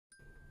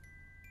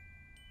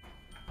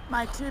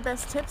My two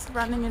best tips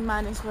running in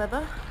minus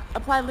weather: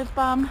 apply lip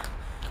balm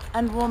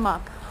and warm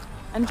up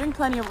and drink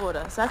plenty of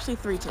water. So actually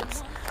 3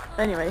 tips.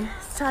 But anyway,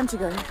 it's time to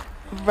go.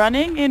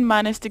 Running in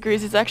minus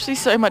degrees is actually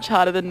so much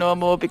harder than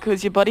normal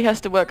because your body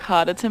has to work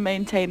harder to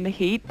maintain the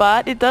heat,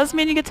 but it does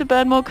mean you get to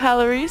burn more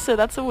calories, so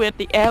that's a win.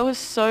 The air was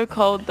so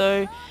cold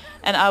though,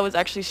 and I was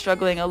actually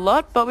struggling a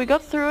lot, but we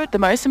got through it. The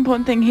most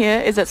important thing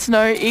here is that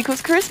snow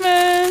equals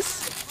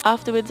Christmas.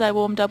 Afterwards, I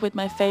warmed up with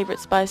my favorite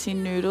spicy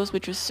noodles,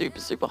 which was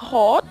super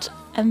hot.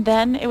 And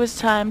then it was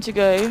time to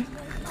go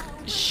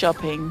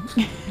shopping.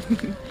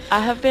 I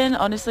have been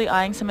honestly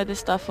eyeing some of this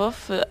stuff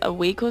off for a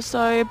week or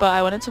so, but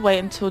I wanted to wait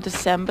until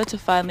December to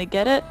finally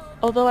get it.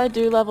 Although I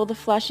do love all the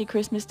flashy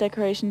Christmas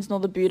decorations and all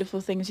the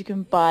beautiful things you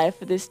can buy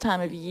for this time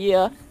of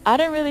year, I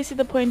don't really see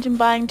the point in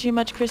buying too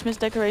much Christmas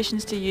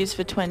decorations to use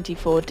for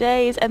 24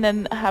 days and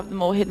then have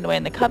them all hidden away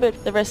in the cupboard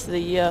the rest of the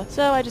year.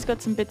 So I just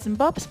got some bits and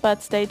bops,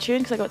 but stay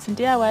tuned because I got some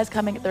DIYs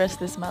coming at the rest of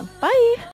this month. Bye!